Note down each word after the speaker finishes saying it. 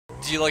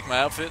Do you like my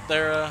outfit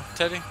there,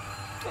 Teddy?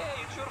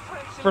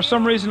 For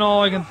some reason,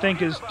 all I can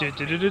think is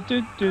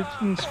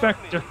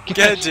Inspector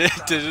Gadget.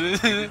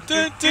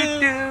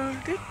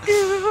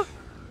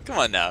 Come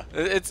on now,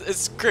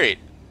 it's great.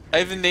 I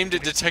even named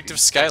it Detective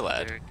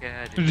Skylad.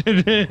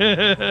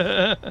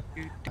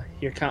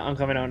 I'm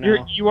coming out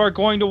now. You are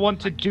going to want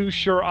to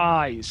douche your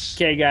eyes.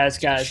 Okay, guys.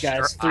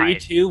 3,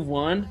 2,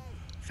 1.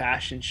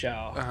 Fashion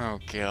show. Oh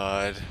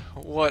god,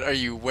 what are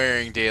you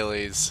wearing,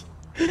 dailies?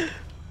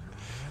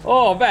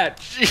 Oh, bet.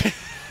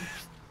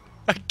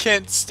 I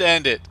can't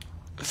stand it.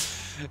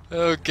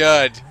 Oh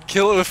god,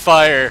 kill it with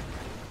fire.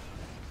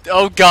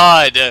 Oh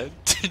god,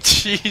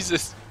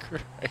 Jesus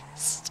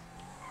Christ.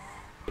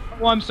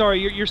 Well, I'm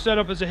sorry, you're set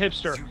up as a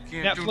hipster.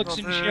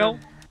 Netflix and chill.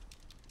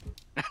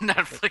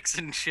 Netflix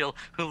and chill,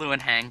 Hulu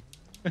and hang.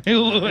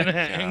 Hulu and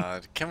hang.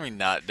 God, can we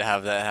not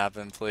have that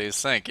happen, please?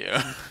 Thank you.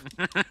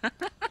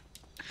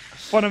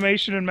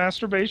 Funimation and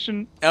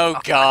masturbation.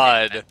 Oh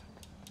god.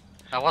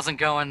 I wasn't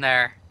going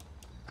there.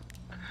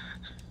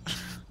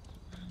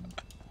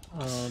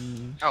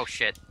 Oh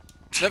shit.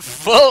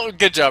 Well,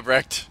 good job,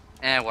 Recked.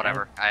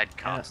 Whatever. I had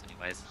comps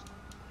anyways.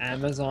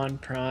 Amazon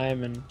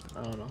Prime and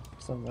I don't know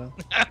something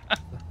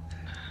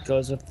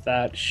goes with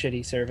that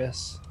shitty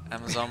service.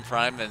 Amazon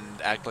Prime and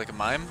act like a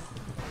mime?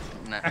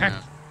 No.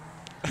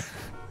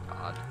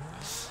 God.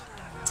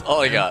 That's all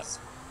I got.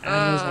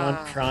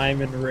 Amazon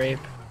Prime and rape.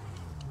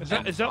 Is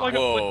that like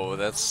Whoa,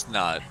 that's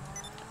not.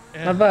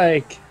 My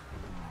bike.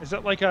 Is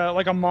that like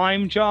a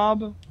mime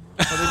job?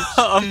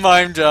 A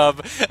mime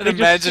job, an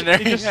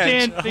imaginary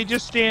they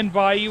just stand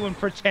by you and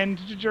pretend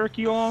to jerk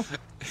you off.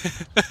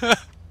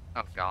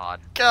 Oh god.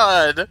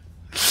 God.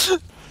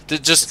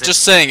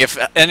 Just saying, if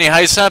any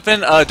heists happen,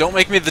 don't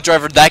make me the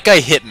driver. That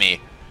guy hit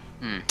me.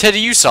 Teddy,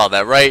 you saw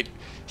that, right?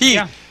 He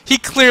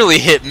clearly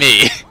hit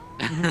me.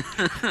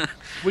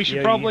 We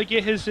should probably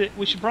get his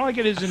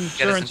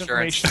insurance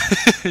information.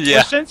 Yeah.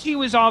 Well, since he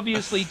was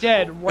obviously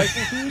dead,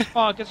 rifle through his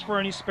pockets for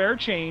any spare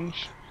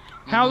change,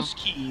 house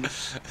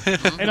keys,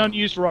 and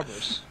unused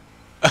rubbers.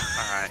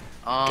 Alright.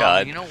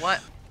 God. You know what?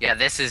 Yeah,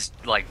 this is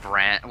like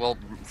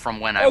from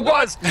when I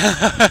was.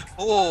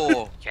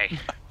 Oh, okay.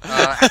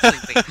 Actually,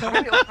 wait, how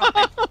do we open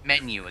up the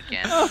menu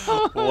again?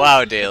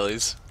 Wow,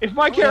 dailies. If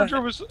my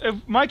character was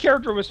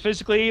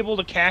physically able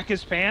to cack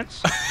his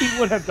pants, he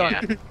would have done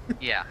it.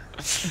 Yeah.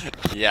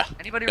 Yeah.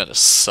 Anybody? Gonna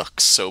suck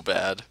so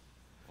bad.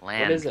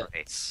 Land What is it?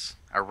 race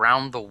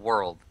around the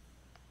world.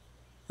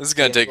 This is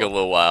gonna take a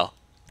little while.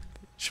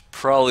 Should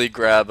probably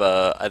grab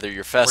either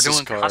your fastest We're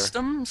doing car.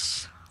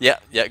 customs. Yeah,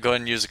 go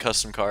ahead and use a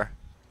custom car.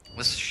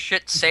 This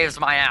shit saves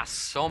my ass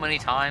so many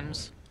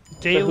times.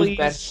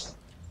 Dailies.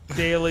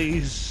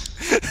 Dailies.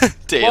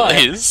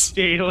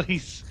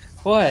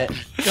 What?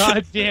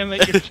 God damn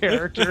it, your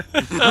character.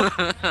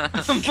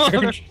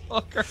 Motherfucker.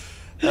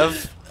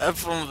 Have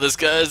fun with this,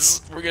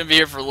 guys. We're gonna be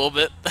here for a little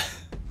bit.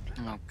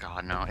 Oh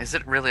god, no. Is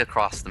it really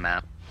across the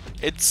map?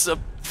 It's a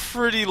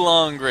pretty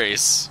long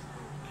race.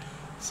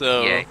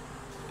 So, Yay.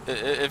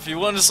 if you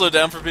want to slow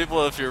down for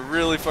people, if you're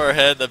really far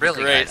ahead, that'd be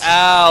Really, great. guys?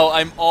 Ow,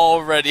 I'm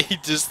already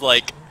just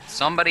like...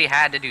 Somebody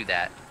had to do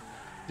that.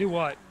 Do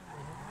what?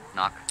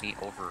 Knock me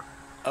over.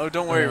 Oh,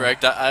 don't worry,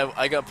 Recked.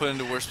 I got put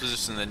into a worse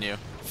position than you.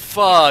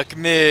 Fuck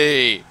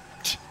me!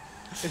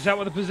 Is that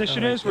what the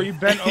position is, where you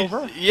bent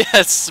over?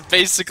 Yes,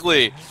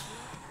 basically.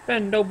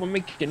 Bend over,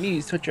 make your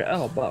knees touch your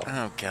elbow.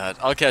 Oh god,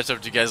 I'll catch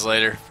up to you guys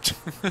later.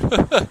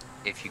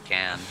 If you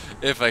can.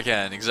 If I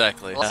can,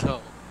 exactly.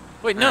 Also,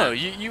 Wait, no,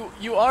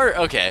 you are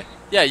okay.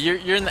 Yeah,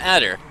 you're in the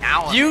adder.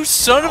 Ow. You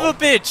son of a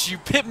bitch! You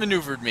pit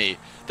maneuvered me.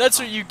 That's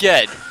what you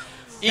get.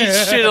 Eat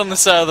shit on the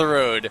side of the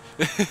road.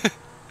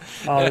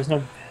 Oh, there's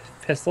no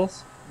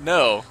pistols?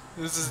 No,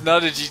 this is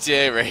not a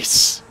GTA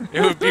race. It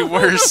would be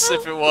worse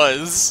if it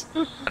was.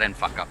 I didn't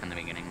fuck up in the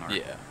beginning. Or,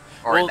 Yeah.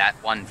 Or Well, that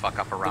one fuck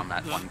up around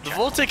that one The check.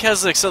 Voltic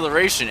has the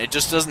acceleration. It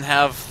just doesn't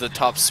have the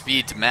top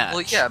speed to match.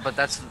 Well, yeah, but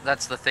that's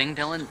the thing,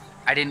 Dylan.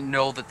 I didn't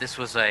know that this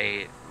was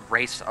a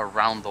race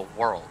around the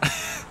world.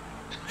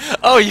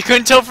 Oh, you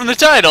couldn't tell from the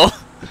title.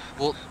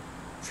 Well,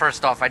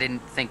 first off, I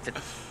didn't think that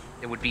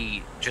it would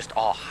be just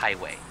all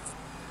highway.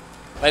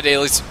 My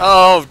dailies.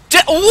 Oh,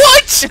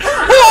 what?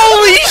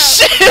 Holy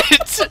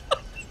shit!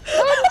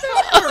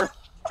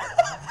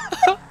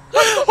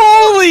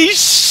 Holy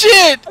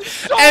shit!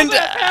 And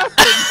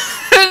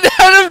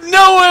out of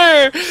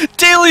nowhere,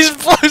 Dailies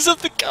blows up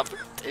the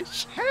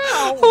competition.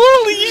 How?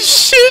 Holy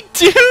shit,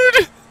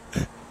 dude!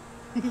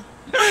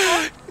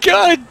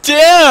 God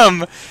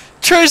damn!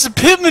 Tries to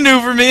pit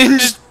maneuver me and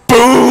just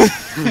boom!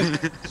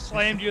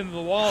 Slammed you into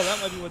the wall. That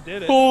might be what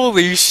did it.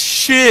 Holy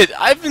shit!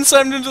 I've been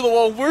slammed into the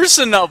wall worse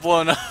than not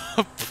blown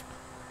up.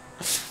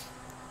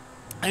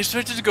 I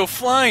expected to go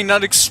flying,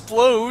 not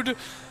explode.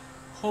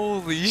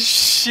 Holy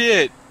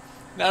shit!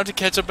 Now to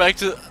catch up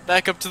back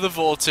up to the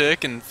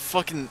Voltic and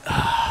fucking.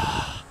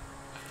 I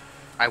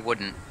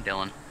wouldn't,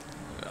 Dylan.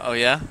 Oh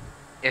yeah?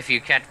 If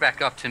you catch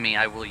back up to me,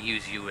 I will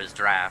use you as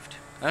draft.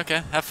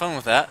 Okay, have fun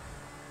with that.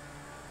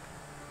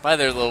 Hi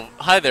there, little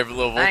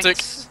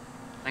Voltic.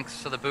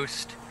 Thanks for the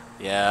boost.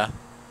 Yeah.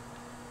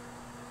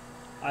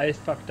 I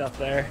fucked up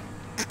there.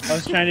 I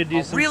was trying to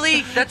do some.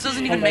 Really? That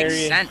doesn't even make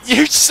hilarious- sense.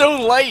 You're so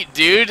light,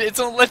 dude. It's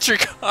an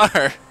electric car.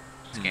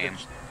 This game.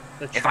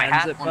 The If I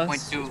had transit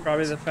bus 1.2 is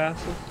probably the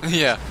fastest.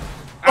 Yeah.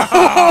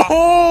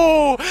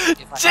 Oh,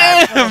 If I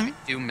had damn!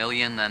 2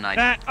 million, then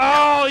I'd.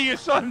 Oh, you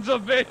sons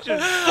of bitches!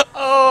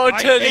 Oh,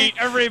 I Teddy. hate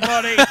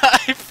everybody.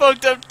 I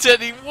fucked up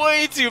Teddy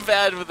way too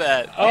bad with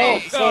that. Oh,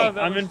 God, so that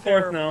I'm was in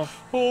fourth terrible. now.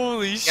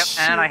 Holy Yep, shit.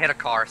 and I hit a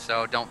car,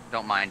 so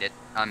don't mind it.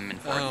 I'm in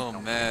fourth.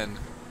 Oh, man.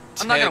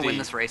 I'm not gonna Teddy. win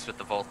this race with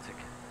the Voltic.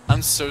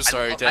 I'm so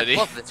sorry, Teddy. I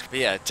love this. But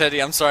yeah, Teddy,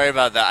 I'm sorry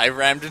about that. I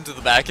rammed into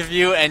the back of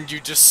you, and you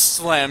just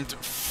slammed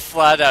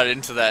flat out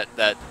into that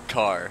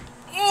car.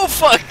 Oh,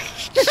 fuck!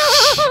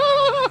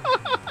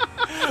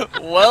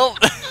 Well,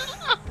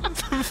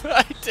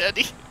 bye,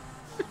 Teddy.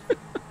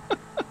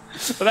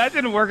 But that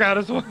didn't work out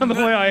as well the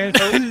way I had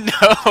hoped.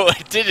 No,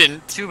 it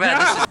didn't. Too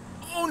bad.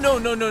 Oh,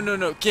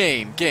 no.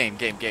 Game.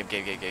 Get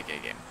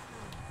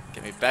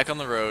me back on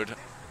the road.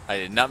 I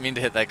did not mean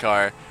to hit that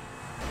car.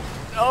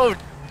 Oh,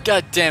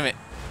 god damn it.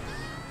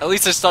 At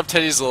least I stopped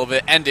Teddy's a little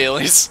bit, and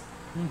Daly's.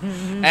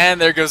 And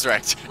there goes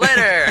Recked.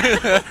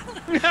 Later.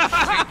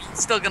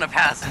 Still gonna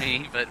pass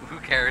me, but who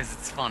cares?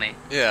 It's funny.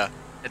 Yeah.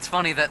 It's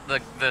funny that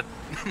the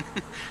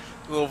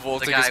Little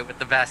Voltic the guy is... with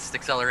the best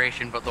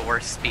acceleration but the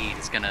worst speed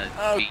is gonna.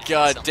 Oh beat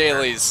god, somewhere.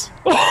 Daly's.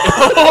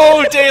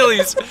 Oh,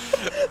 Daly's.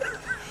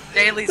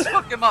 Daly's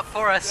fuck him up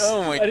for us.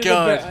 Oh my I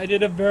god.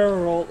 did a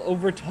barrel roll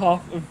over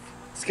top of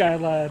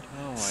Skylad.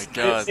 Oh my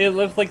god. It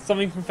looked like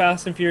something from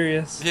Fast and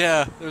Furious.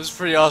 Yeah, it was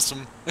pretty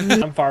awesome.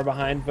 I'm far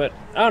behind, but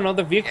I don't know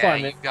the vehicle Yeah, I'm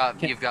in.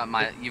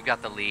 you've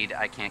got the lead.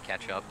 I can't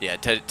catch up. Yeah,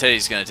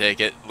 Teddy's gonna take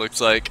it,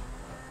 looks like.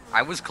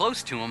 I was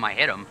close to him. I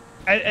hit him.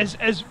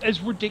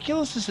 As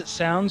ridiculous as it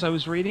sounds, I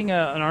was reading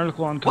an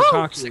article on Woo!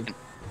 Kotaku Second.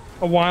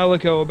 a while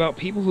ago about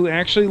people who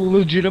actually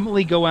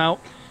legitimately go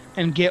out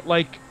and get,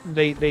 like,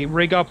 they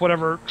rig up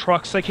whatever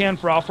trucks they can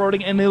for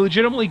off-roading, and they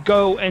legitimately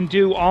go and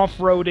do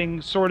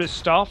off-roading sort of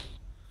stuff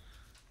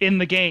in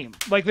the game.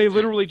 Like, they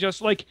literally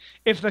just, like,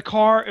 if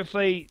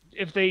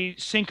they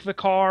sink the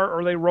car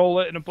or they roll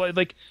it in a place,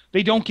 like,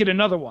 they don't get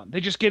another one. They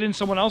just get in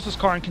someone else's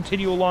car and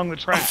continue along the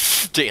track.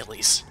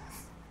 Daly's.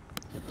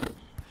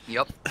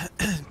 Yep.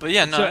 But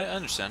yeah, no, So, I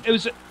understand. It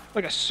was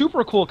like a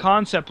super cool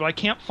concept, but I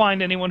can't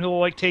find anyone who will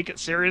like take it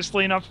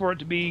seriously enough for it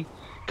to be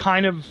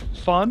kind of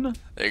fun.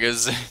 There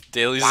goes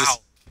Daly's Wow.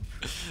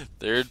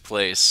 third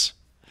place.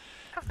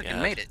 I freaking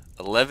Yeah. made it.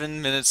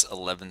 11 minutes,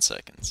 11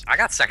 seconds. I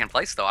got second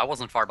place though. I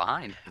wasn't far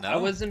behind. No? I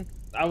was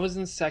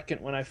in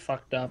second when I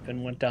fucked up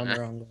and went down the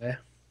wrong way.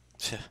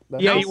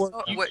 But- Yeah, No, you were,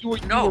 wait, you were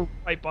no.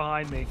 right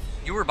behind me.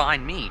 You were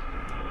behind me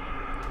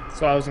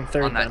So I was in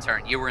third on that then.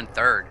 turn. You were in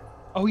third.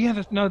 Oh yeah,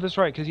 that's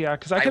right.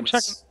 Because I kept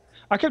checking.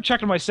 I kept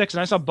checking my six,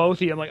 and I saw both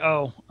of you. I'm like,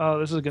 oh,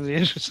 this is gonna be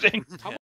interesting.